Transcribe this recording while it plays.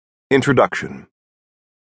Introduction.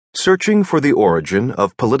 Searching for the origin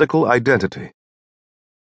of political identity.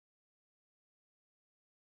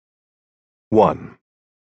 1.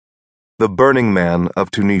 The Burning Man of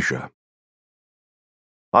Tunisia.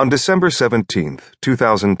 On December 17,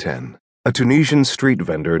 2010, a Tunisian street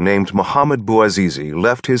vendor named Mohamed Bouazizi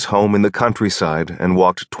left his home in the countryside and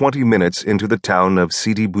walked 20 minutes into the town of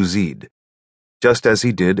Sidi Bouzid. Just as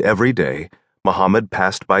he did every day, Mohamed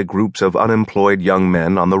passed by groups of unemployed young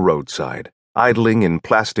men on the roadside, idling in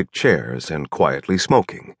plastic chairs and quietly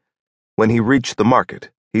smoking. When he reached the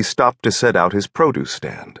market, he stopped to set out his produce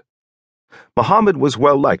stand. Mohamed was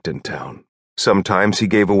well liked in town. Sometimes he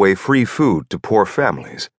gave away free food to poor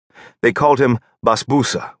families. They called him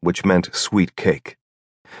basbousa, which meant sweet cake.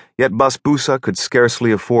 Yet basbousa could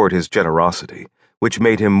scarcely afford his generosity, which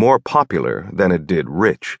made him more popular than it did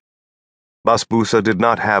rich. Basbousa did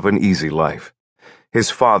not have an easy life. His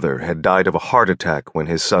father had died of a heart attack when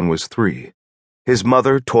his son was 3. His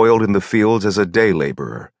mother toiled in the fields as a day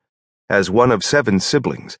laborer. As one of 7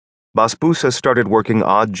 siblings, Basbousa started working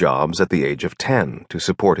odd jobs at the age of 10 to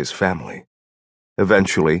support his family.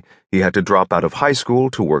 Eventually, he had to drop out of high school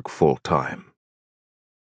to work full-time.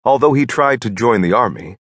 Although he tried to join the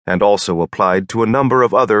army, and also applied to a number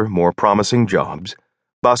of other more promising jobs,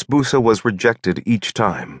 Basbousa was rejected each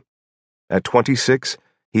time. At 26,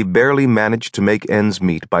 he barely managed to make ends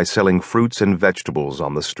meet by selling fruits and vegetables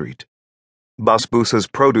on the street. Basbousa's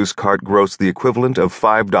produce cart grossed the equivalent of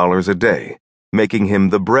 $5 a day, making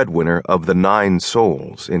him the breadwinner of the 9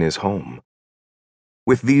 souls in his home.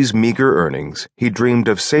 With these meager earnings, he dreamed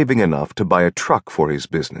of saving enough to buy a truck for his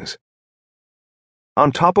business.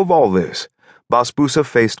 On top of all this, Basbousa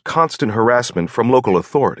faced constant harassment from local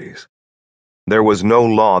authorities. There was no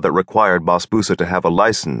law that required Basbousa to have a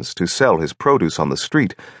license to sell his produce on the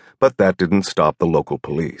street, but that didn't stop the local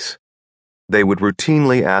police. They would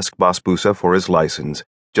routinely ask Basbousa for his license,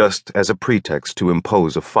 just as a pretext to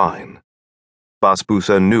impose a fine.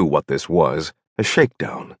 Basbousa knew what this was, a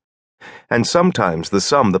shakedown. And sometimes the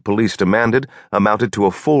sum the police demanded amounted to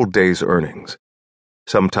a full day's earnings.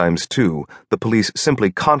 Sometimes, too, the police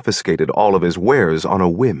simply confiscated all of his wares on a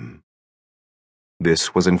whim.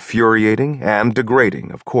 This was infuriating and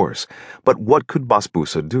degrading, of course, but what could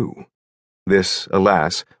Basbousa do? This,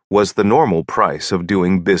 alas, was the normal price of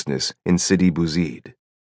doing business in Sidi Bouzid.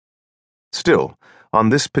 Still, on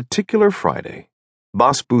this particular Friday,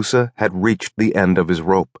 Basbousa had reached the end of his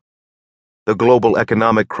rope. The global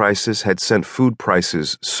economic crisis had sent food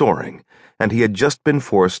prices soaring, and he had just been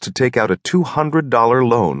forced to take out a $200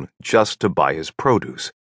 loan just to buy his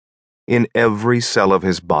produce. In every cell of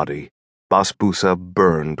his body, Basbousa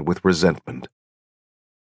burned with resentment.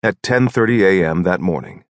 At 10:30 a.m. that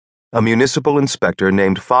morning, a municipal inspector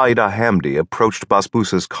named Faida Hamdi approached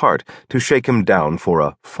Basbousa's cart to shake him down for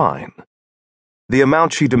a fine. The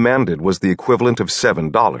amount she demanded was the equivalent of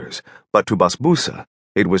 $7, but to Basbousa,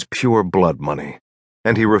 it was pure blood money,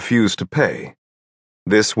 and he refused to pay.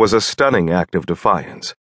 This was a stunning act of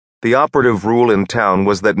defiance. The operative rule in town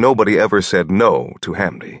was that nobody ever said no to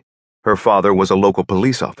Hamdi. Her father was a local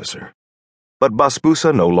police officer. But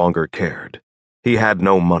Basbousa no longer cared. He had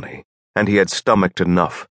no money, and he had stomached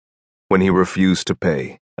enough. When he refused to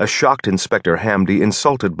pay, a shocked Inspector Hamdi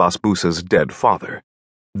insulted Basbousa's dead father.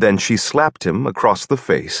 Then she slapped him across the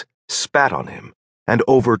face, spat on him, and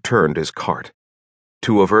overturned his cart.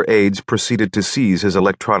 2 of her aides proceeded to seize his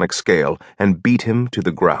electronic scale and beat him to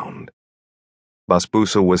the ground.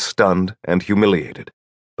 Basbousa was stunned and humiliated,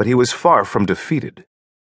 but he was far from defeated.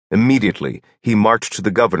 Immediately, he marched to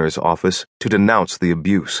the governor's office to denounce the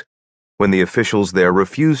abuse. When the officials there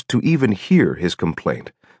refused to even hear his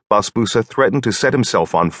complaint, Basbousa threatened to set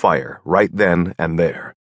himself on fire right then and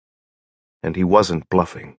there. And he wasn't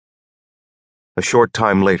bluffing. A short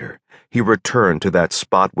time later, he returned to that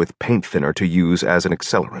spot with paint thinner to use as an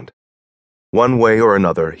accelerant. One way or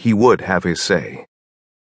another, he would have his say.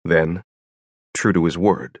 Then, true to his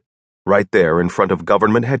word, right there in front of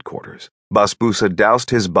government headquarters, Basbousa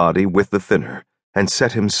doused his body with the thinner and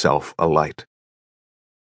set himself alight.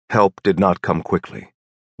 Help did not come quickly.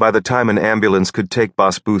 By the time an ambulance could take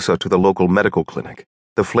Basbousa to the local medical clinic,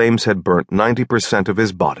 the flames had burnt 90% of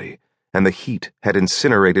his body, and the heat had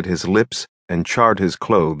incinerated his lips and charred his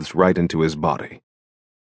clothes right into his body.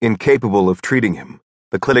 Incapable of treating him,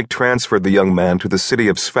 the clinic transferred the young man to the city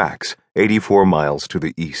of Sfax, 84 miles to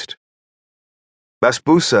the east.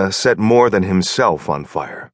 Basbousa set more than himself on fire.